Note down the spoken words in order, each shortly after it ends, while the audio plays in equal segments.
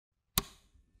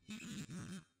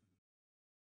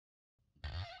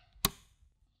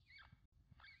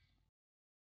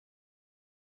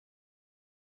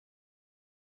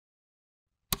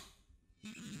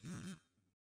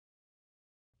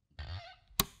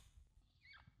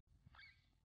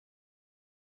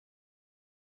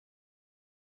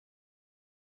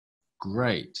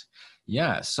Great.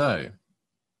 Yeah, so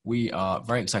we are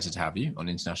very excited to have you on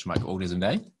International Microorganism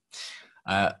Day.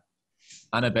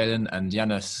 Bielen and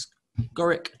Dijana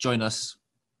Škorić join us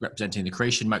representing the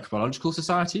Croatian Microbiological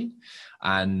Society,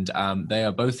 and they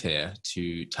are both here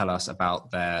to tell us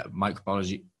about their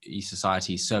Microbiology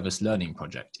Society service learning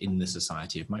project in the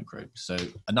Society of Microbes. So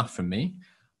enough from me.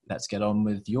 Let's get on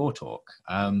with your talk.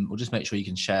 We'll just make sure you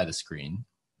can share the screen.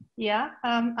 Yeah,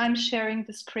 I'm sharing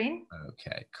the screen.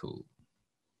 Okay, cool.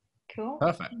 Cool.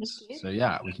 Perfect. So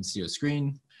yeah, we can see your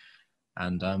screen,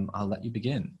 and I'll let you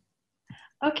begin.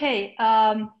 Okay,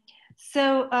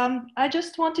 so I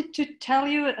just wanted to tell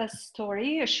you a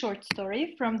story, a short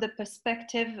story from the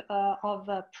perspective of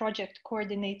a project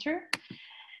coordinator.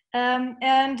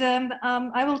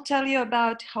 I will tell you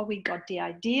about how we got the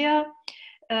idea,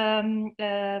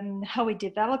 how we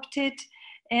developed it,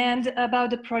 and about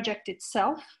the project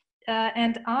itself.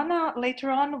 And Anna later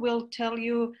on will tell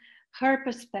you her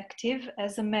perspective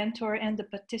as a mentor and a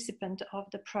participant of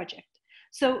the project.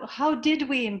 So how did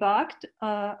we embark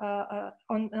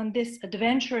on this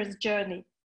adventurous journey?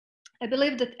 I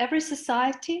believe that every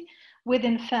society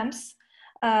within FEMS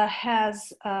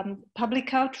has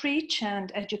public outreach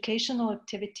and educational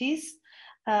activities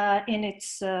in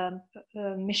its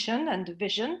mission and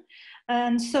vision,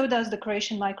 and so does the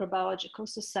Croatian Microbiological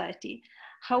Society.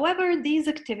 However, these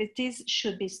activities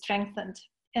should be strengthened,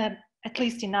 at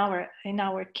least in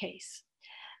our case.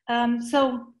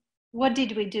 So what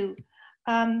did we do?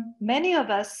 Many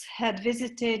of us had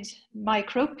visited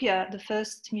Micropia, the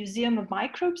first museum of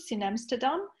microbes in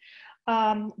Amsterdam,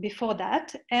 before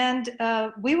that, and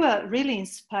we were really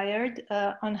inspired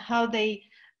on how they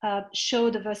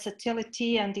show the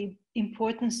versatility and the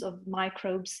importance of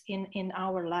microbes in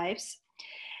our lives.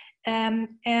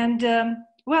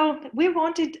 Well, we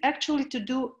wanted actually to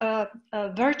do a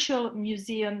virtual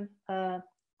museum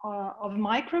of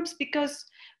microbes because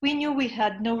we knew we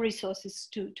had no resources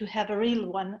to have a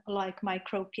real one like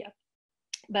Micropia.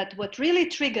 But what really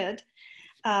triggered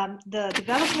the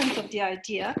development of the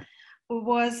idea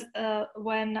was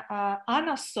when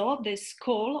Anna saw this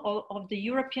call of the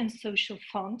European Social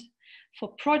Fund for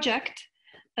project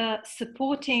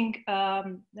supporting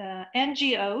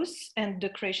NGOs, and the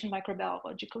Croatian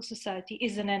Microbiological Society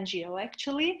is an NGO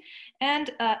actually,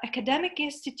 and academic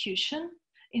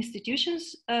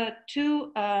institutions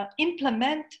to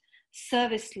implement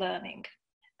service learning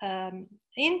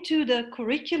into the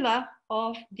curricula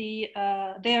of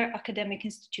their academic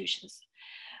institutions.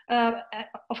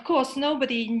 Of course,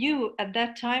 nobody knew at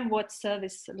that time what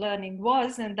service learning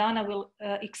was, and Dana will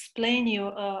explain you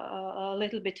a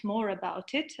little bit more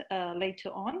about it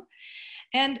later on.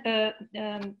 And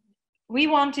we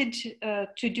wanted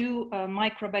to do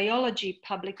microbiology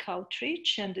public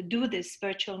outreach and do this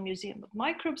virtual museum of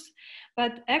microbes,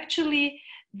 but actually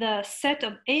the set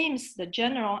of aims, the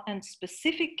general and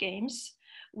specific aims,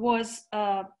 was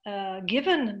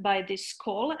given by this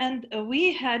call, and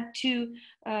we had to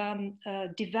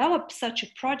develop such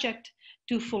a project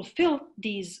to fulfill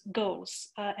these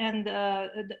goals.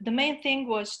 The main thing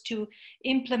was to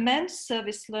implement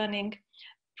service learning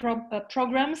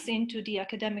programs into the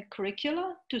academic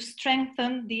curricula, to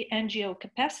strengthen the NGO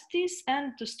capacities,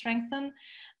 and to strengthen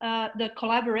the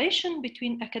collaboration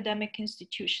between academic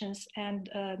institutions and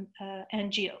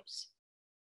NGOs.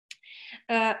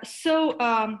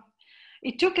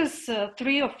 It took us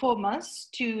 3 or 4 months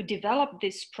to develop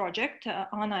this project,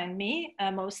 Anna and me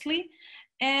mostly,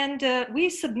 and we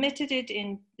submitted it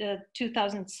in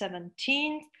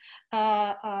 2017.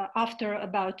 After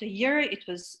about a year, it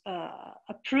was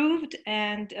approved,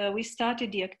 and we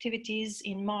started the activities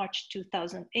in March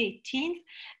 2018.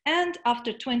 And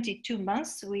after 22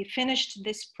 months, we finished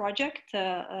this project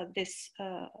this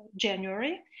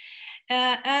January.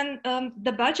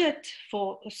 The budget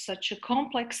for such a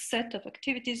complex set of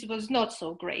activities was not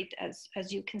so great,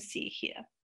 as you can see here.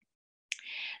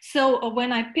 So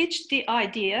when I pitched the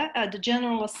idea at the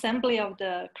General Assembly of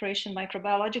the Croatian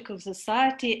Microbiological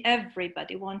Society,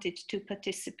 everybody wanted to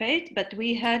participate, but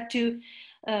we had to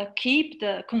keep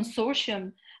the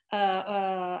consortium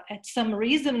at some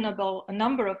reasonable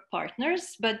number of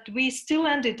partners, but we still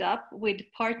ended up with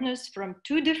partners from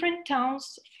 2 different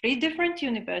towns, 3 different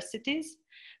universities,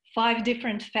 5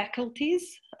 different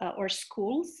faculties or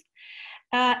schools,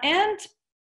 and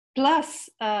plus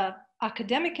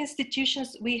academic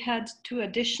institutions. We had 2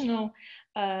 additional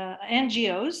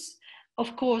NGOs.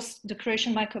 Of course, the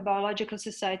Croatian Microbiological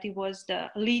Society was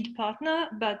the lead partner,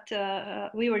 but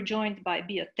we were joined by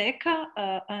Bioteka,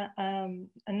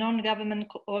 a non-government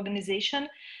organization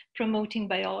promoting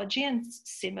biology and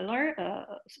similar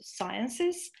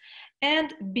sciences.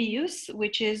 and BIUS,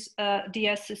 which is the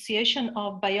Association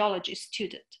of Biology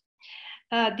Students.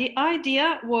 The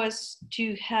idea was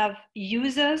to have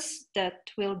users that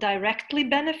will directly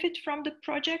benefit from the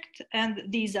project, and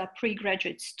these are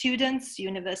pre-graduate students,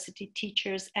 university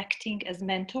teachers acting as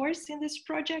mentors in this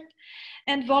project,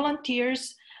 and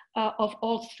volunteers of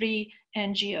all three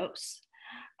NGOs.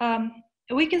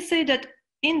 We can say that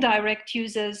indirect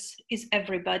users is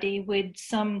everybody with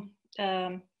some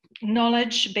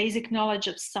knowledge, basic knowledge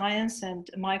of science and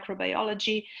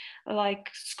microbiology, like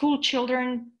school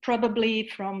children, probably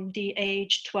from the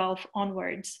age 12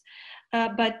 onwards.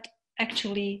 But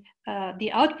actually,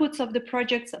 the outputs of the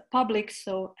projects are public,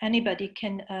 so anybody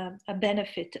can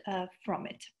benefit from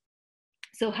it.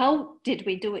 So how did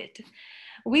we do it?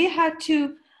 We had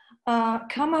to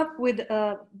come up with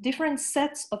different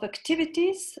sets of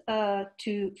activities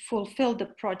to fulfill the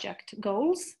project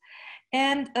goals.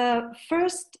 And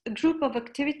first group of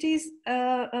activities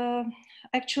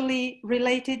actually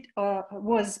related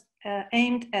was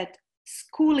aimed at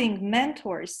schooling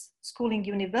mentors, schooling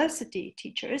university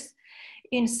teachers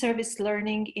in service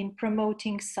learning, in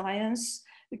promoting science,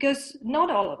 because not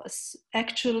all of us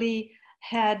actually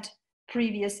had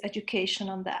previous education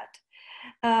on that.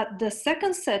 The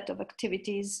second set of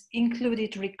activities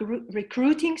included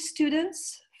recruiting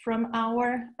students from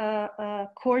our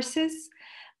courses,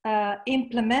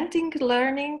 implementing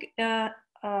learning,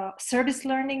 service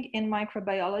learning in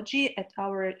microbiology at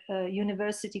our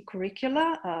university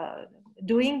curricula,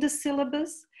 doing the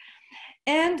syllabus.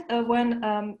 And when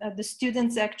the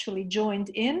students actually joined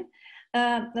in,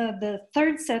 the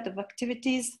third set of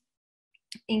activities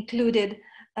included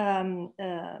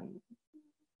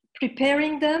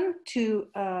preparing them to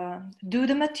do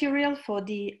the material for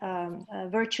the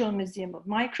Virtual Museum of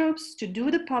Microbes, to do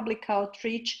the public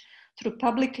outreach through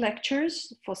public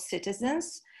lectures for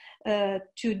citizens,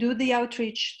 to do the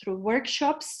outreach through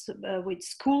workshops with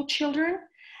school children.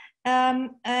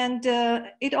 And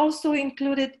it also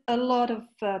included a lot of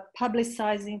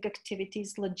publicizing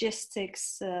activities,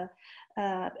 logistics,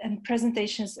 and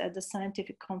presentations at the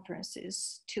scientific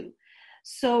conferences too.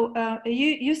 So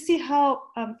you see how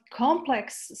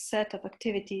complex set of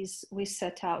activities we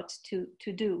set out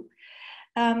to do.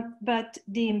 But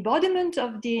the embodiment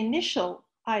of the initial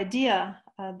idea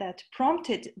that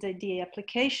prompted the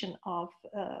application of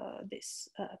this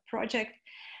project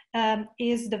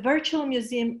is the Virtual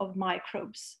Museum of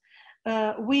Microbes.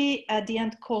 We at the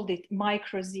end called it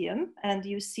Microseum, and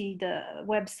you see the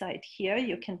website here.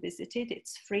 You can visit it,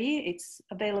 it's free, it's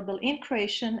available in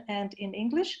Croatian and in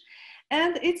English.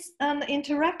 And it's an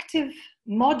interactive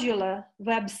modular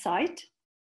website.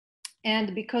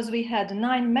 And because we had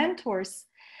 9 mentors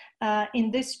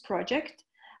in this project,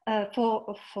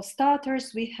 for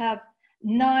starters, we have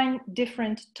 9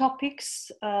 different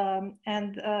topics,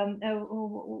 and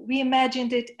we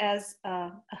imagined it as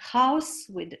a house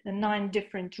with 9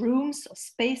 different rooms or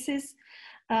spaces,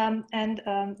 and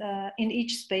in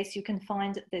each space you can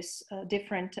find this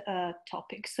different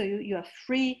topic. So you are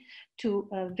free to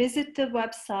visit the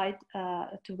website,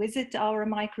 to visit our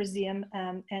microseum,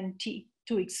 and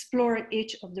to explore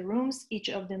each of the rooms, each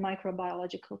of the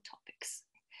microbiological topics.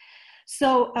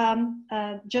 So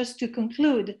just to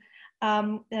conclude,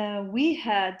 we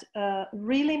had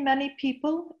really many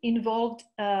people involved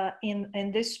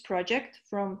in this project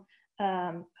from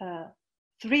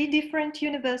 3 different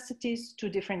universities, 2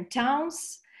 different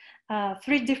towns,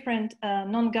 3 different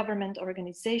non-government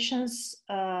organizations.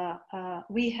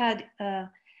 We had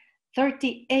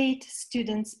 38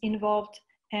 students involved,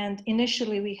 and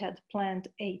initially we had planned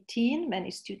 18.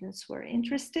 Many students were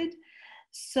interested.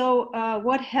 So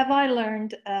what have I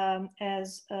learned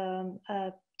as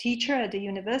a teacher at the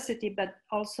university, but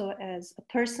also as a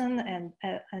person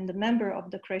and a member of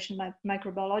the Croatian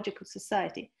Microbiological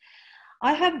Society?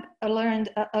 I have learned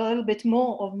a little bit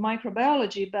more of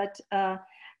microbiology, but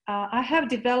I have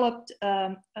developed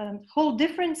a whole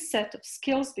different set of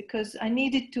skills because I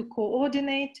needed to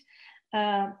coordinate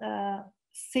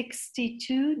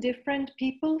 62 different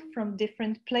people from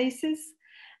different places.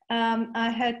 I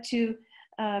had to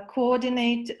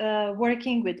coordinate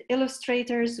working with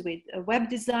illustrators, with web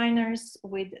designers,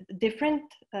 with different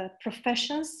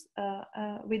professions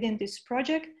within this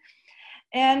project.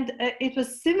 And it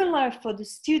was similar for the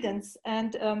students.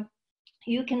 And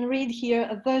you can read here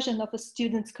a version of a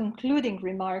student's concluding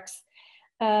remarks.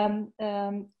 And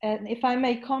if I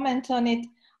may comment on it,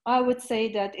 I would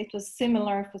say that it was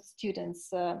similar for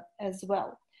students as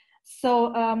well.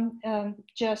 So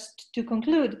just to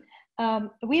conclude,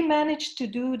 we managed to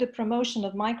do the promotion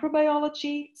of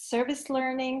microbiology, service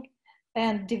learning,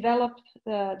 and develop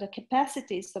the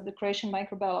capacities of the Croatian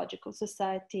Microbiological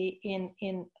Society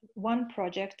in one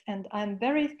project. And I'm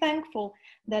very thankful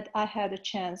that I had a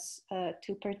chance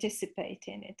to participate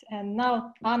in it. And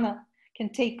now Anna can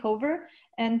take over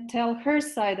and tell her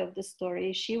side of the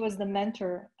story. She was the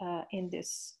mentor in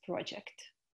this project.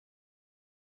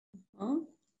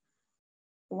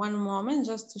 One moment,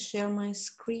 just to share my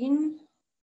screen.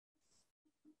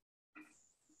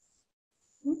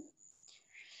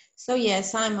 So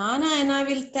yes, I'm Anna, and I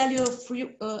will tell you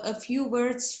a few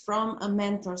words from a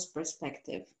mentor's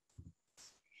perspective.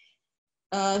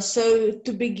 So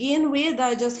to begin with,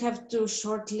 I just have to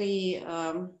shortly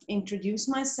introduce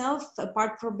myself.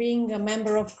 Apart from being a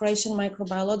member of Croatian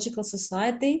Microbiological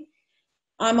Society,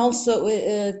 I'm also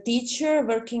a teacher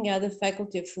working at the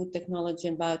Faculty of Food Technology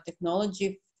and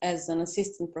Biotechnology as an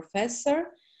assistant professor.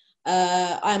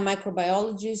 I'm a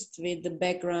microbiologist with the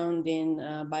background in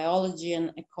biology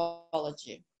and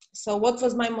ecology. So what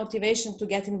was my motivation to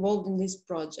get involved in this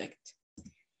project?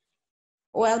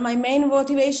 Well, my main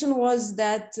motivation was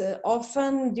that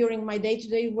often during my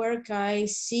day-to-day work, I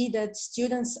see that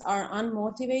students are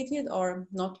unmotivated or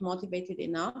not motivated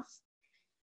enough.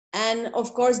 And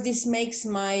of course, this makes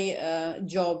my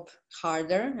job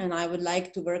harder, and I would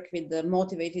like to work with a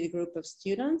motivated group of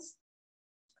students.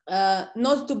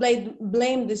 Not to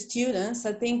blame the students.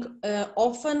 I think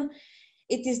often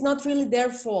it is not really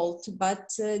their fault, but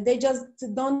they just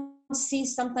don't see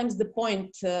sometimes the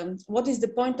point. What is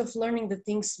the point of learning the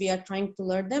things we are trying to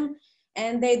learn them?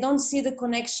 And they don't see the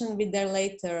connection with their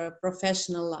later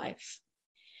professional life.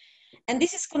 And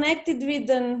this is connected with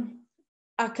an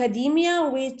academia,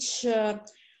 which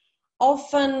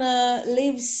often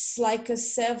lives like a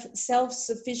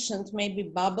self-sufficient maybe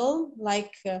bubble,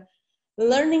 like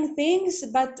learning things,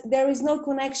 but there is no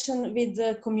connection with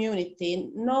the community,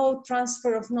 no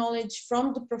transfer of knowledge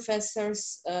from the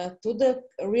professors to the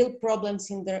real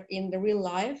problems in the real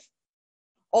life.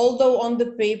 Although on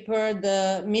the paper,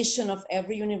 the mission of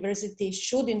every university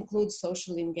should include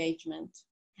social engagement.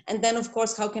 And then of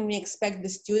course, how can we expect the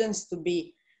students to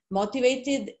be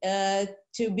motivated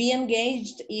to be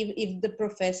engaged if the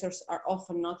professors are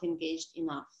often not engaged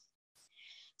enough?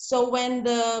 So when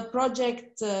the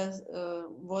project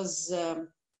was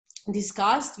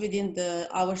discussed within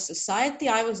our society,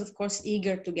 I was of course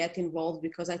eager to get involved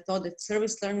because I thought that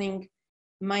service learning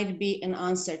might be an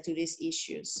answer to these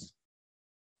issues.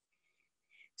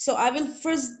 So I will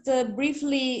first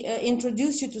briefly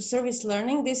introduce you to service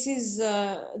learning. These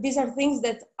are things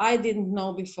that I didn't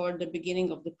know before the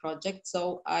beginning of the project.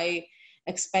 So I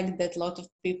expect that a lot of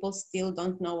people still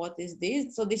don't know what is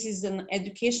this. So this is an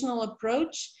educational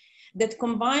approach that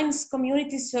combines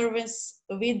community service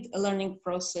with a learning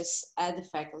process at the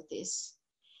faculties.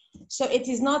 So it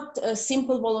is not a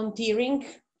simple volunteering,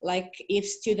 like if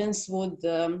students would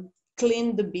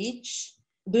clean the beach,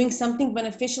 doing something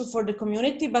beneficial for the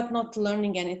community, but not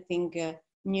learning anything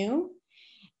new.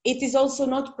 It is also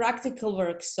not practical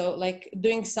work, so like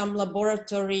doing some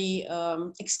laboratory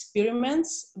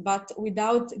experiments, but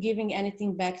without giving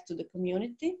anything back to the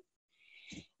community.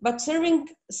 But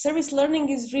service learning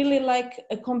is really like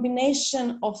a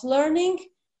combination of learning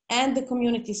and the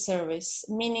community service,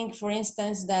 meaning, for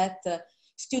instance, that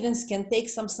students can take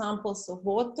some samples of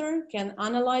water, can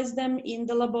analyze them in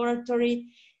the laboratory,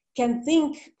 can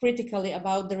think critically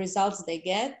about the results they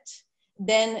get.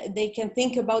 Then they can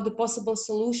think about the possible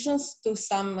solutions to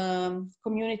some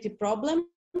community problem.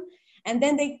 And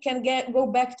then they can go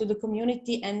back to the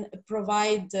community and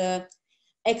provide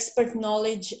expert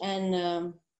knowledge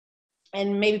and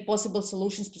maybe possible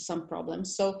solutions to some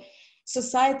problems. So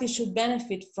society should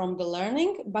benefit from the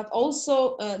learning, but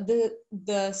also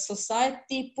the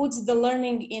society puts the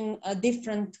learning in a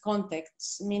different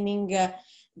context, meaning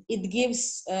it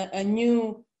gives a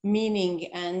new meaning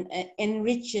and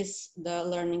enriches the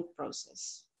learning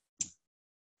process.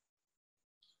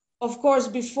 Of course,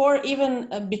 before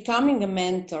even becoming a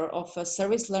mentor of a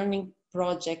service learning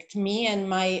project, me and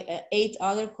my 8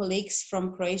 other colleagues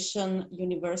from Croatian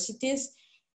universities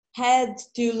had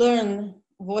to learn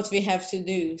what we have to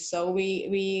do. So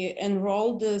we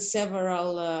enrolled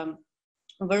several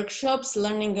workshops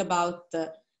learning about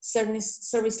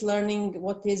service learning,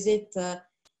 what is it,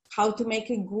 how to make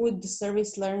a good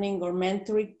service learning or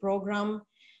mentoring program,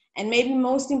 and maybe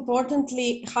most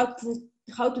importantly, how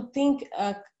to think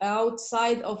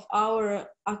outside of our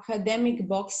academic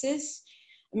boxes,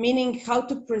 meaning how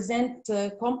to present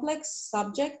complex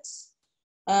subjects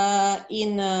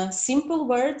in simple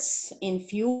words, in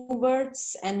few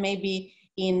words, and maybe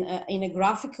in a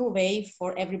graphical way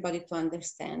for everybody to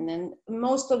understand. And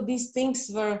most of these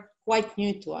things were quite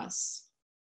new to us.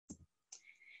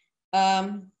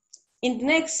 In the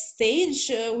next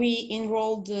stage, we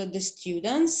enrolled the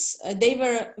students. They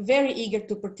were very eager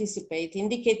to participate,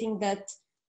 indicating that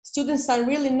students are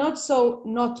really not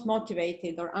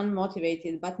motivated or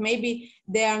unmotivated, but maybe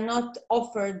they are not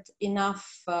offered enough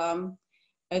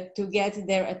to get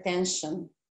their attention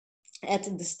at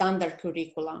the standard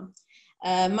curricula.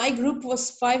 My group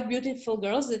was 5 beautiful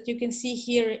girls that you can see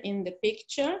here in the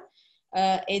picture.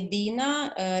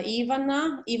 Edina,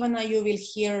 Ivana, you will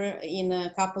hear in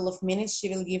a couple of minutes. She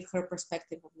will give her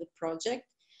perspective of the project.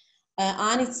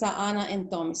 Anica, Ana, and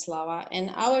Tomislava.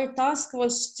 And our task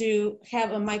was to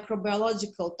have a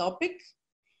microbiological topic.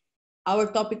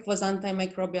 Our topic was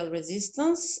antimicrobial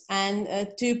resistance, and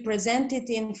to present it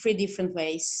in 3 different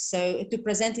ways. So to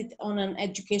present it on an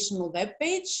educational web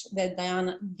page that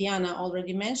Diana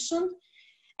already mentioned,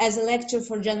 as a lecture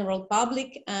for general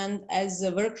public, and as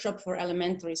a workshop for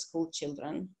elementary school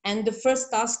children. And the first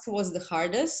task was the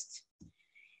hardest,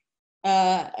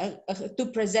 to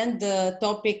present the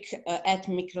topic at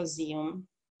Microseum.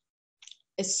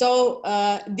 So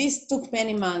this took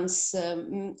many months.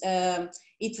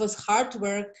 It was hard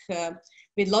work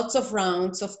with lots of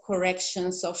rounds of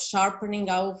corrections, of sharpening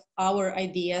our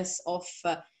ideas, of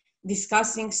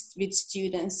discussing with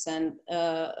students and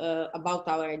about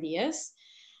our ideas.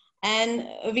 And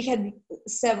we had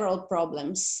several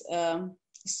problems.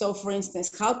 So for instance,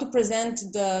 how to present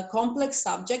the complex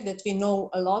subject that we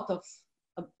know a lot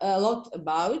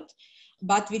about,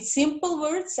 but with simple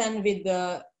words and with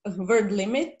the word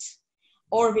limit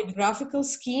or with graphical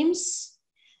schemes.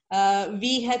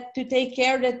 We had to take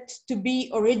care that to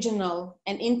be original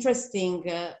and interesting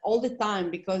all the time,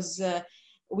 because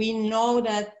we know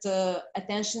that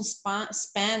attention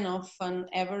span of an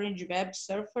average web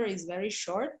surfer is very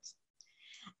short.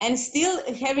 And still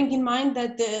having in mind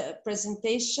that the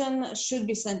presentation should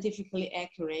be scientifically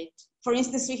accurate. For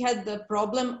instance, we had the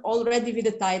problem already with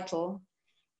the title.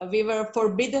 We were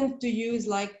forbidden to use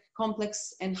like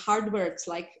complex and hard words,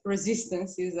 like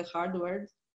resistance is a hard word.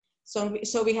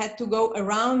 So we had to go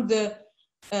around it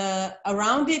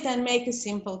and make a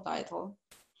simple title.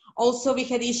 Also, we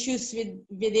had issues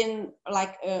within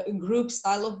like a group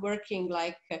style of working,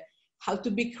 like how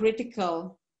to be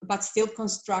critical, but still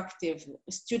constructive.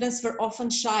 Students were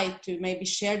often shy to maybe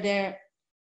share their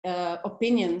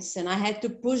opinions, and I had to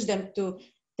push them to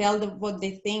tell them what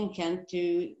they think, and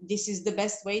this is the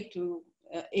best way to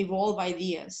evolve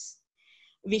ideas.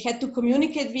 We had to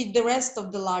communicate with the rest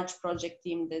of the large project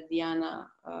team that Diana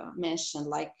mentioned,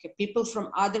 like people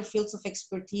from other fields of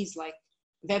expertise, like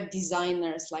web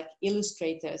designers, like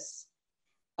illustrators.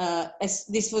 As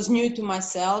this was new to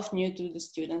myself, new to the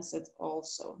students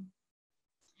also.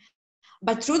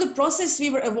 But through the process,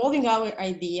 we were evolving our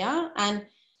idea, and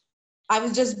I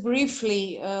will just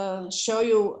briefly show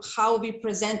you how we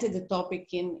presented the topic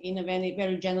in a very,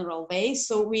 very general way.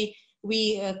 So we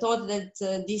thought that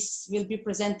this will be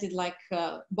presented like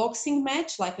a boxing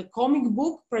match, like a comic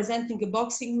book presenting a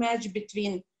boxing match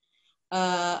between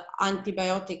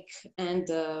antibiotic and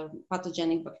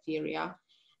pathogenic bacteria.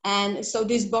 And so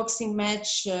this boxing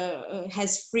match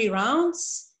has 3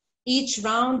 rounds, each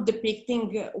round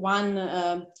depicting one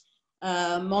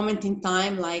moment in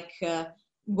time, like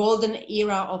golden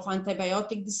era of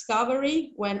antibiotic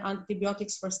discovery, when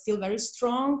antibiotics were still very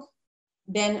strong.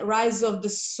 Then rise of the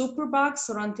superbugs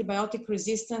or antibiotic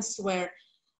resistance, where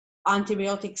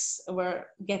antibiotics were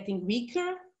getting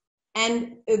weaker.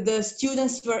 And the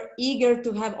students were eager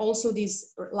to have also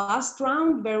this last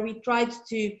round, where we tried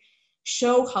to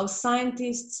show how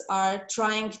scientists are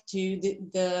trying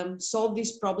to solve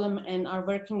this problem and are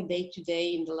working day to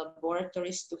day in the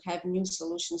laboratories to have new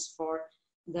solutions for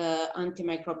the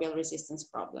antimicrobial resistance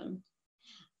problem.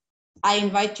 I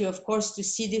invite you, of course, to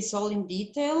see this all in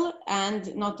detail,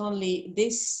 and not only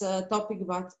this topic,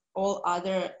 but all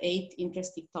other 8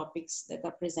 interesting topics that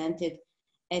are presented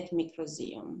at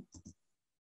Microseum.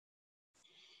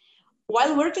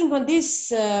 While working on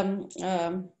this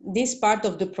part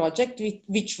of the project,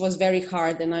 which was very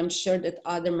hard, and I'm sure that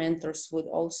other mentors would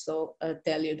also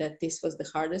tell you that this was the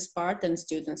hardest part, and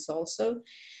students also,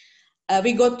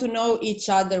 we got to know each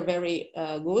other very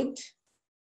good.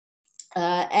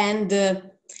 And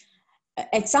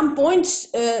at some point,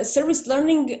 service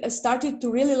learning started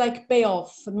to really like pay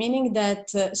off, meaning that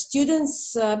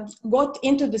students got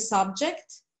into the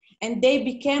subject, and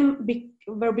they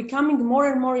were becoming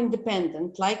more and more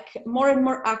independent, like more and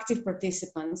more active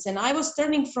participants. And I was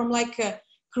turning from like a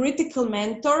critical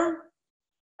mentor,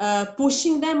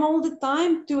 pushing them all the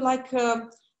time, to like a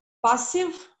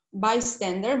passive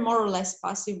bystander, more or less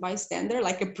passive bystander,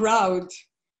 like a proud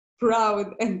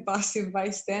and passive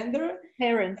bystander.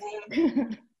 Parent.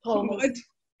 What?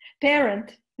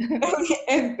 Parent.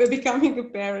 And becoming a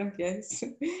parent, yes.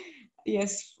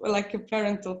 Yes, like a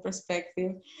parental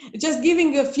perspective. Just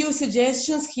giving a few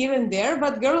suggestions here and there,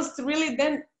 but girls really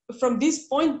then from this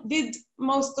point did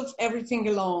most of everything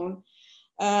alone.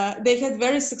 They had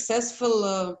very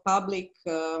successful public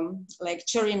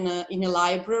lecture in a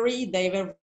library. They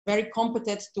were very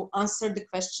competent to answer the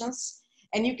questions.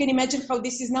 And you can imagine how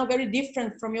this is now very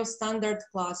different from your standard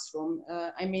classroom.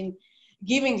 I mean,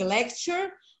 giving a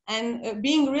lecture and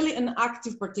being really an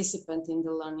active participant in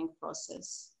the learning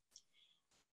process.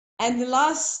 And the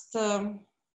last,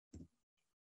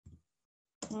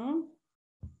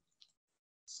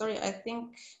 sorry, I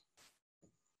think,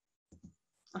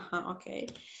 okay.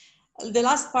 The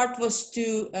last part was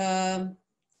to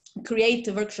create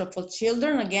a workshop for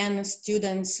children. Again,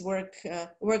 students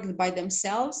worked by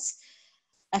themselves.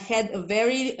 I had a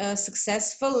very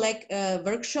successful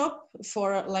workshop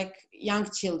for young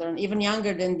children, even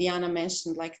younger than Diana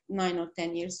mentioned, like 9 or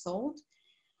 10 years old.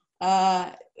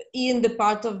 In the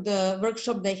part of the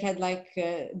workshop, they had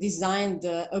designed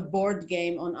a board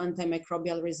game on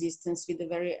antimicrobial resistance with a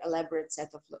very elaborate set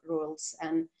of rules,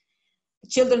 and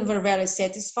children were very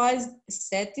satisfied.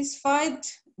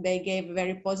 They gave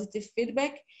very positive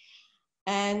feedback,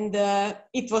 and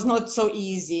it was not so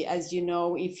easy, as you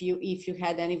know, if you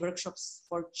had any workshops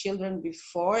for children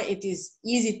before. It is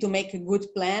easy to make a good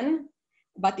plan,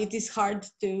 but it is hard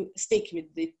to stick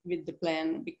with the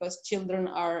plan, because children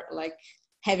are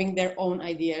having their own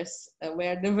ideas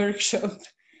where the workshop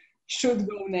should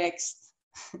go next.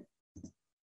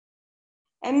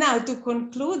 And now to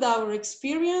conclude our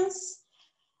experience,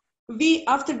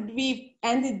 after we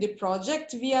ended the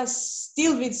project, we are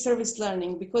still with service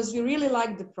learning because we really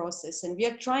like the process, and we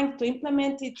are trying to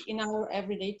implement it in our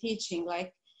everyday teaching.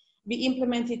 We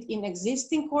implement it in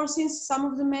existing courses, some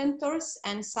of the mentors,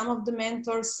 and some of the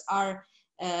mentors are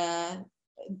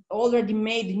already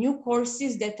made new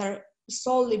courses that are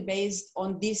solely based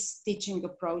on this teaching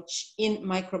approach in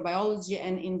microbiology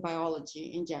and in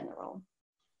biology in general.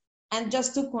 And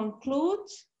just to conclude,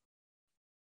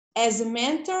 as a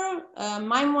mentor,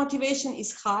 my motivation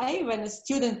is high when a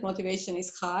student motivation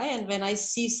is high, and when I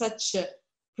see such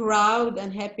proud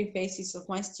and happy faces of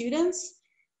my students.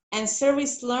 And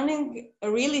service learning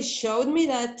really showed me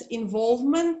that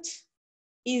involvement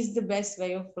is the best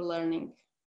way of learning.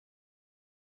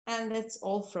 And that's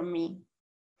all from me.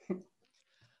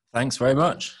 Thanks very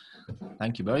much.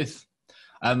 Thank you both.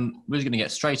 We're just going to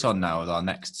get straight on now with our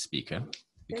next speaker,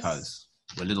 because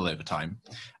we're a little over time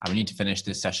and we need to finish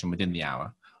this session within the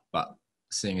hour. But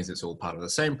seeing as it's all part of the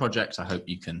same project, I hope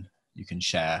you can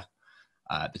share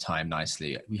the time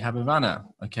nicely. We have Ivana.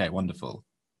 Okay, wonderful.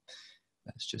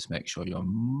 Let's just make sure your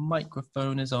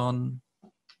microphone is on.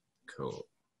 Cool.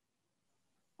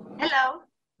 Hello.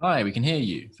 Hi, we can hear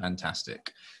you.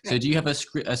 Fantastic. So do you have a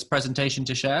presentation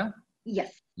to share?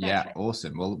 Yes. Yeah, right.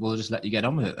 Awesome. We'll just let you get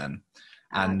on with it then.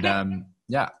 And okay.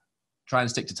 Yeah, try and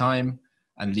stick to time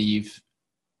and leave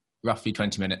roughly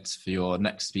 20 minutes for your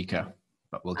next speaker.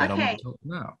 But we'll get on with the talk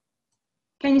now.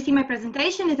 Can you see my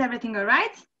presentation? Is everything all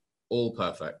right? All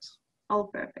perfect. All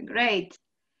perfect. Great.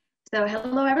 So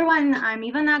hello, everyone. I'm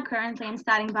Ivana. Currently, I'm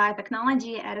studying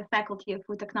biotechnology at the Faculty of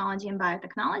Food Technology and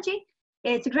Biotechnology.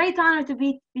 It's a great honor to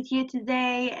be with you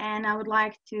today, and I would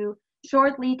like to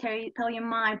shortly tell you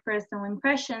my personal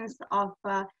impressions of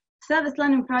service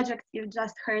learning projects you've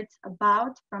just heard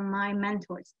about from my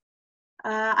mentors.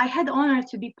 I had the honor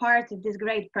to be part of this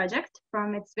great project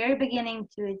from its very beginning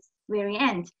to its very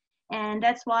end. And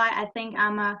that's why I think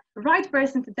I'm a right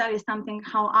person to tell you something,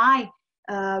 how I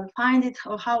find it,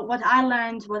 or what I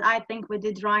learned, what I think we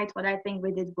did right, what I think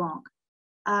we did wrong.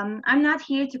 I'm not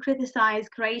here to criticize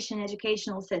Croatian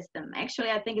educational system.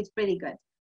 Actually, I think it's pretty good.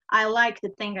 I like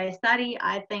the thing I study.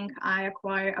 I think I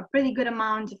acquire a pretty good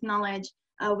amount of knowledge.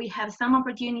 We have some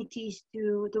opportunities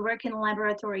to work in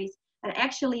laboratories, but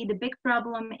actually the big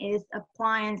problem is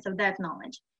appliance of that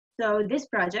knowledge. So this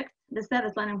project, the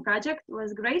service learning project,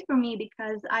 was great for me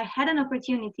because I had an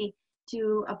opportunity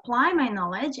to apply my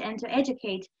knowledge and to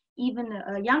educate even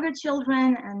younger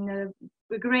children and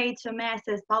great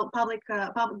masses,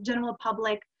 general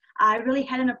public. I really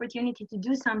had an opportunity to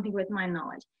do something with my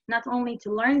knowledge, not only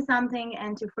to learn something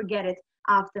and to forget it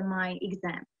after my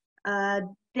exam.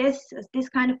 This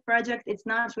kind of project, it's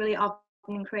not really often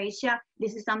in Croatia.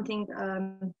 This is something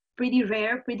pretty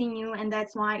rare, pretty new, and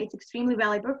that's why it's extremely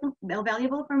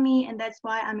valuable for me, and that's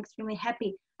why I'm extremely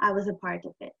happy I was a part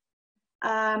of it.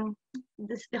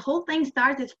 The whole thing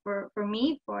started for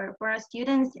our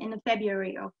students in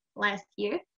February of last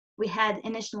year. We had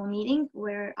initial meeting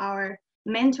where our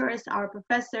mentors, our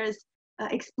professors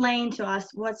explained to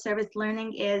us what service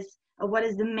learning is, what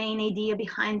is the main idea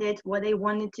behind it, what they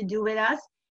wanted to do with us.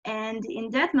 And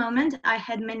in that moment, I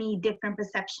had many different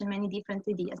perceptions, many different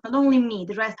ideas, not only me,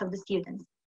 the rest of the students.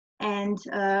 And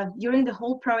during the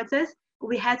whole process,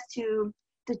 we had to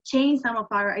change some of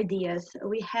our ideas.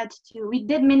 We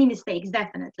did many mistakes,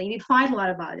 definitely. We fight a lot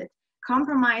about it.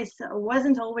 Compromise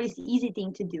wasn't always the easy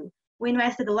thing to do. We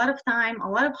invested a lot of time, a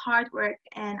lot of hard work,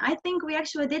 and I think we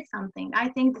actually did something. I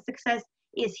think the success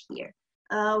is here.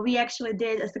 We actually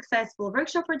did a successful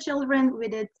workshop for children. We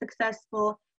did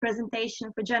successful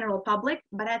presentation for general public,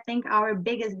 but I think our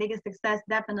biggest success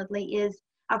definitely is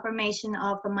our formation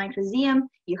of a micromuseum.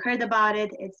 You heard about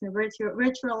it. It's a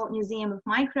virtual museum of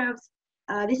microbes.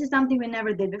 This is something we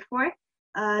never did before.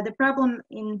 The problem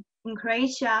in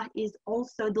Croatia is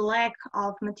also the lack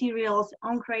of materials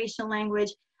on Croatian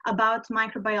language about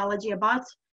microbiology, about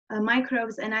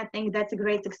microbes, and I think that's a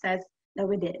great success that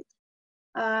we did it.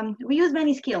 We used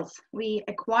many skills. We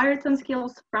acquired some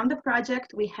skills from the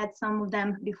project. We had some of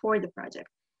them before the project.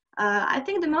 I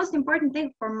think the most important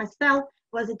thing for myself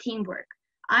was the teamwork.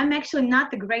 I'm actually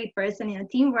not a great person in a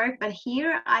teamwork, but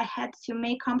here I had to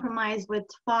make compromise with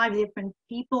 5 different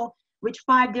people, with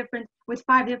 5 different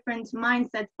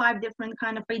mindsets, 5 different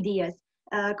kind of ideas.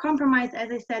 Compromise, as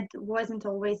I said, wasn't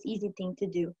always easy thing to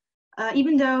do.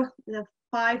 Even though the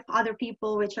 5 other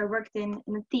people which I worked in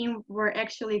the team were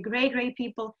actually great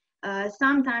people,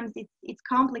 sometimes it's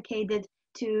complicated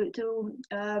to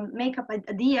make up an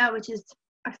idea which is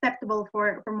acceptable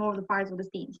for more of the parts of the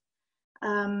teams.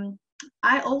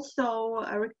 I also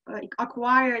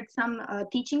acquired some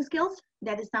teaching skills.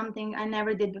 That is something I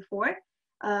never did before,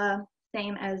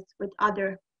 same as with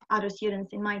other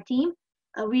students in my team.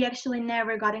 We actually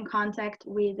never got in contact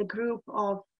with a group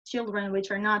of children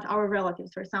which are not our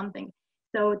relatives or something.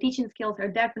 So teaching skills are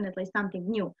definitely something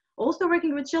new. Also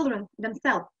working with children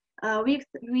themselves.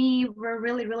 We were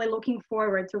really looking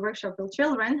forward to workshop with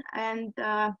children, and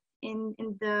in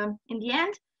the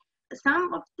end,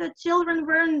 some of the children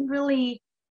weren't really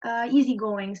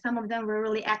easygoing. Some of them were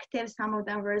really active. Some of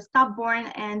them were stubborn,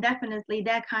 and definitely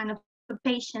that kind of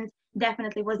patience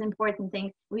definitely was an important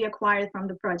thing we acquired from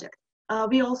the project.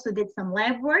 We also did some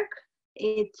lab work.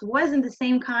 It wasn't the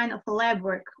same kind of lab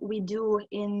work we do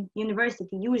in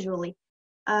university usually.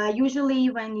 Usually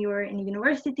when you're in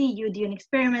university, you do an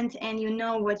experiment and you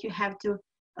know what you have to,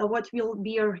 what will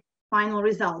be your final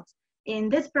results. In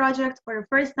this project, for the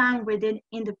first time, we did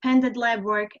independent lab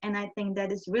work, and I think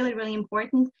that is really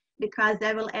important because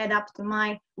that will add up to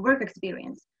my work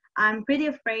experience. I'm pretty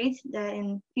afraid that in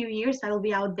a few years I will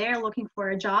be out there looking for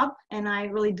a job, and I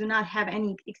really do not have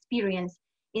any experience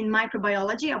in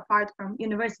microbiology apart from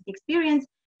university experience,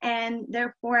 and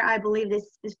therefore I believe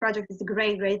this project is a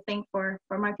great thing for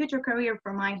my future career,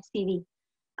 for my CV.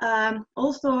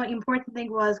 Also, important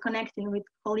thing was connecting with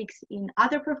colleagues in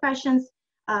other professions.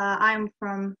 I'm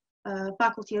from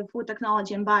Faculty of Food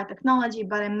Technology and Biotechnology,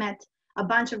 but I met a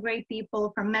bunch of great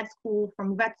people from med school,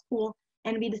 from vet school,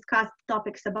 and we discussed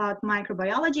topics about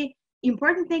microbiology.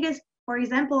 Important thing is, for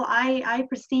example, I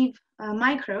perceive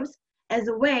microbes as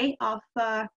a way of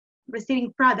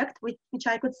receiving product which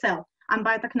I could sell. I'm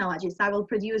biotechnologist. I will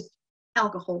produce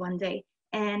alcohol one day.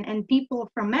 And people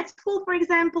from med school, for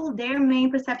example, their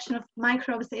main perception of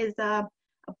microbes is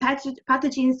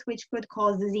pathogens which could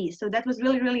cause disease. So that was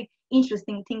really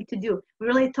interesting thing to do. We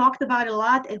really talked about it a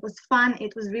lot. It was fun.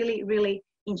 It was really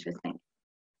interesting.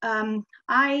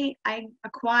 I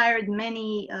acquired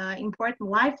many important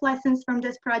life lessons from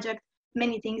this project,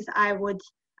 many things I would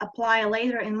apply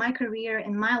later in my career,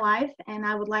 in my life, and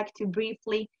I would like to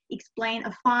briefly explain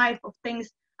 5 of things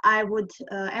I would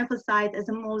emphasize as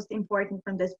the most important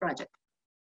from this project.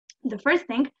 The first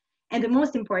thing, and the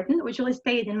most important, which really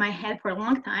stayed in my head for a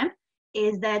long time,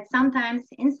 is that sometimes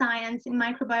in science, in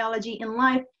microbiology, in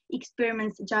life,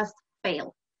 experiments just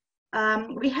fail.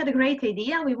 We had a great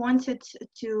idea. We wanted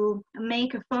to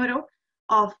make a photo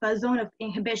of a zone of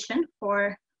inhibition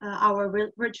for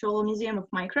our virtual museum of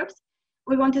microbes.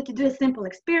 We wanted to do a simple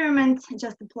experiment,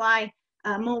 just apply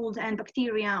mold and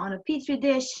bacteria on a petri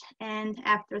dish, and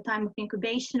after a time of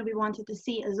incubation, we wanted to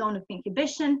see a zone of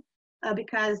inhibition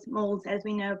because molds, as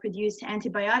we know, produce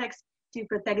antibiotics to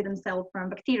protect themselves from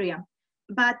bacteria.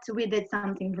 But we did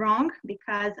something wrong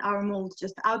because our molds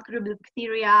just outgrew the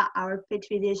bacteria. Our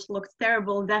petri dish looks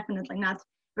terrible, definitely not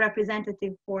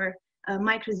representative for a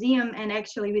micromuseum, and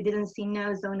actually we didn't see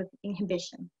no zone of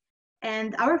inhibition.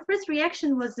 And our first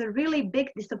reaction was a really big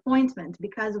disappointment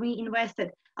because we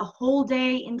invested a whole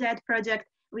day in that project.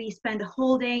 We spent a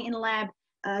whole day in lab.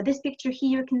 This picture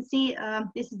here you can see,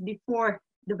 this is before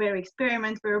the very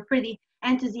experiment. We were pretty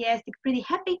enthusiastic, pretty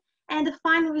happy. and the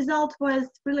final result was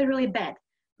really, really bad.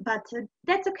 But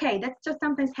that's okay. That's just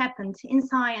sometimes happens in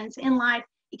science, in life.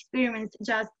 Experiments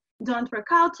just don't work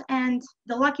out. And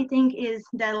the lucky thing is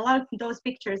that a lot of those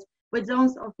pictures with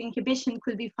zones of inhibition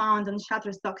could be found on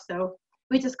Shutterstock. So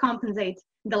we just compensate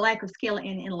the lack of skill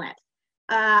in labs.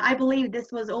 I believe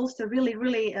this was also really,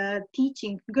 really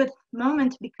teaching good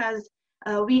moment, because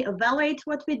we evaluate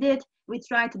what we did. We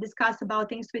try to discuss about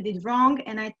things we did wrong,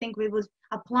 and I think we would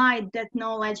apply that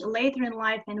knowledge later in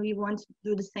life, and we won't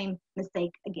do the same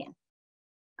mistake again.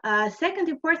 Second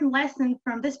important lesson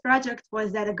from this project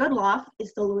was that a good laugh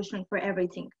is solution for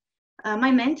everything.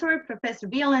 My mentor, Professor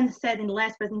Bielen, said in the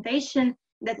last presentation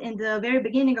that in the very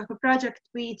beginning of a project,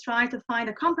 we try to find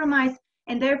a compromise,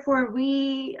 and therefore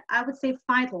I would say,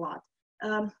 fight a lot.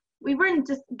 We weren't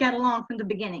just get along from the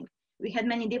beginning. We had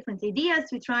many different ideas.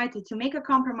 We tried to make a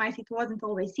compromise. It wasn't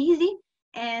always easy.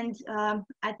 And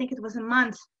I think it was a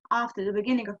month after the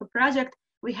beginning of the project,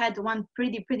 we had one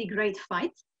pretty great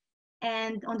fight.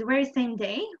 And on the very same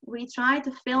day, we tried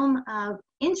to film an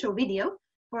intro video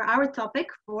for our topic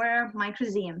for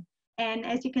Microseum. And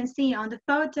as you can see on the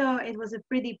photo, it was a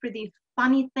pretty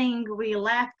funny thing. We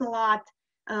laughed a lot.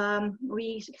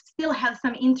 We still have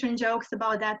some intern jokes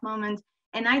about that moment.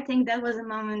 And I think that was a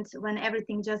moment when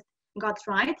everything just got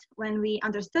right, when we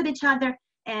understood each other.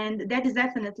 And that is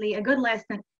definitely a good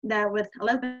lesson, that with a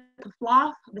little bit of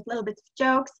laugh, with a little bit of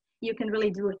jokes, you can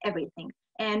really do everything.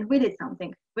 And we did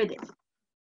something with it.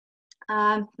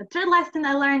 The third lesson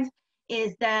I learned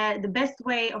is that the best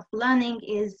way of learning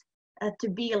is to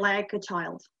be like a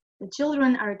child. The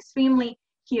children are extremely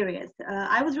curious.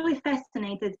 I was really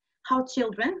fascinated how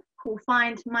children who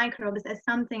find microbes as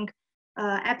something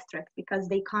abstract because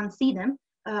they can't see them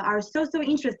are so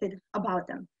interested about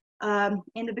them.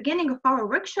 In the beginning of our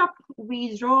workshop,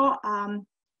 we draw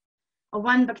a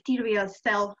one bacteria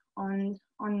cell on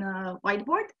a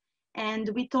whiteboard, and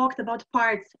we talked about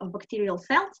parts of bacterial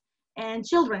cells, and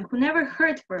children who never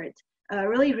heard for it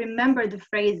really remember the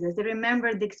phrases, they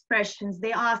remember the expressions,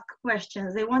 they ask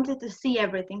questions, they wanted to see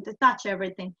everything, to touch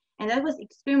everything, and that was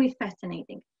extremely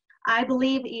fascinating. I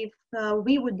believe if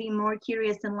we would be more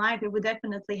curious in life, we would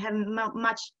definitely have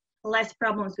much less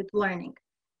problems with learning.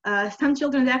 Some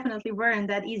children definitely weren't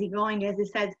that easygoing, as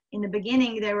I said in the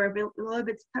beginning. They were a little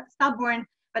bit stubborn,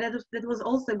 but that was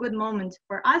also a good moment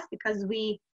for us, because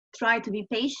we tried to be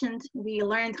patient. We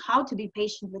learned how to be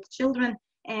patient with children,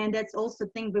 and that's also a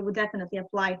thing we would definitely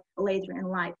apply later in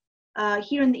life.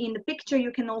 Here in the picture,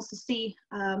 you can also see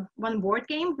one board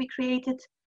game we created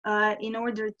in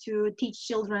order to teach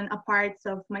children parts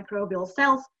of microbial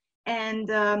cells. And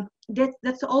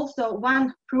that's also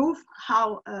one proof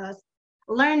how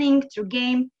learning through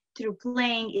game, through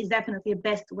playing, is definitely the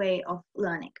best way of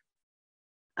learning.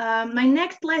 My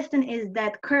next lesson is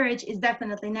that courage is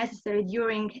definitely necessary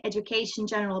during education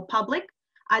general public.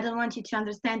 I don't want you to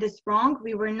understand this wrong.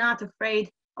 We were not afraid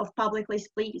of publicly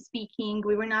speaking.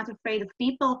 We were not afraid of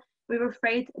people. We were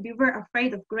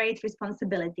afraid of great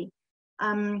responsibility.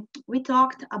 We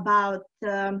talked about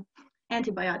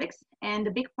antibiotics, and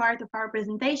a big part of our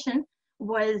presentation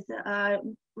was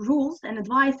rules and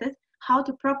advices how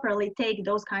to properly take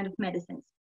those kind of medicines.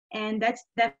 And that's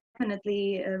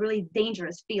definitely a really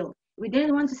dangerous field. We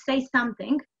didn't want to say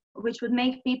something which would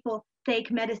make people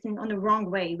take medicine on the wrong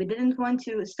way. We didn't want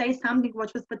to say something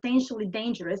which was potentially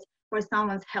dangerous for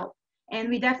someone's health. And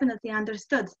we definitely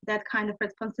understood that kind of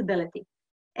responsibility.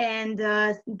 And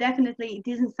definitely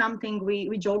it isn't something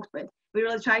we joked with. We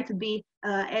really tried to be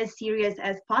as serious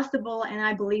as possible, and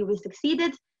I believe we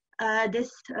succeeded.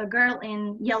 This girl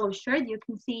in yellow shirt, you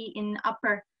can see in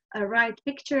upper right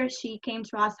picture, she came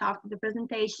to us after the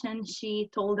presentation. She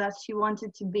told us she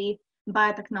wanted to be a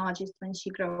biotechnologist when she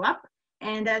grew up.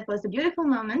 And that was a beautiful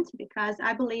moment, because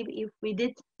I believe if we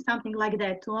did something like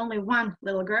that to only one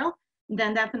little girl,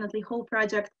 then definitely whole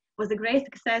project was a great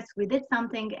success. We did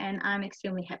something, and I'm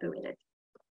extremely happy with it.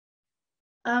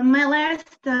 My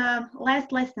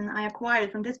last lesson I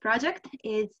acquired from this project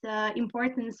is the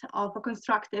importance of a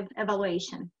constructive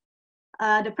evaluation.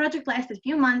 The project lasted a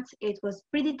few months. It was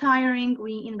pretty tiring.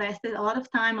 We invested a lot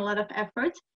of time, a lot of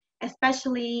effort,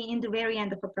 especially in the very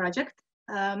end of a project.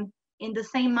 In the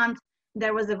same month,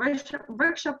 there was a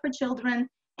workshop for children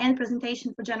and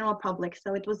presentation for general public.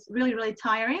 So it was really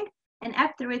tiring. And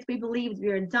after it, we believed we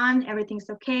were done, everything's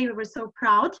okay, we were so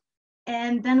proud.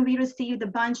 And then we received a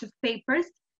bunch of papers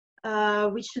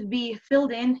which should be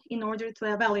filled in order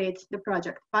to evaluate the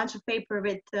project. A bunch of paper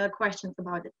with questions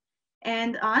about it.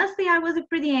 And honestly, I was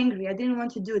pretty angry. I didn't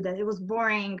want to do that. It was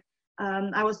boring.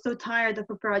 I was so tired of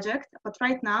the project. But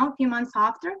right now, a few months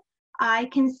after, I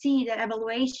can see that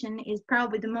evaluation is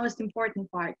probably the most important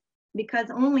part. because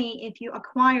only if you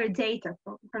acquire data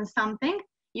from something,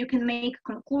 you can make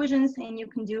conclusions and you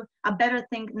can do a better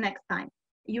thing next time.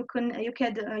 You could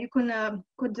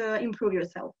improve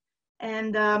yourself.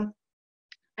 And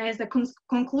as a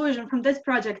conclusion from this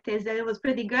project is that it was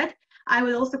pretty good. I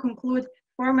would also conclude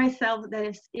for myself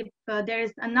that if there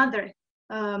is another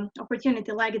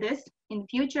opportunity like this in the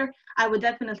future, I would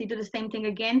definitely do the same thing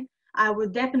again. I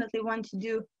would definitely want to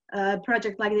do a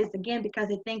project like this again, because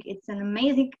I think it's an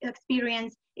amazing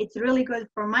experience. It's really good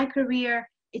for my career.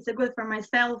 It's good for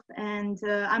myself. And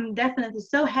I'm definitely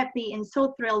so happy and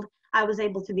so thrilled I was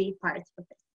able to be part of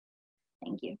this.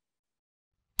 Thank you.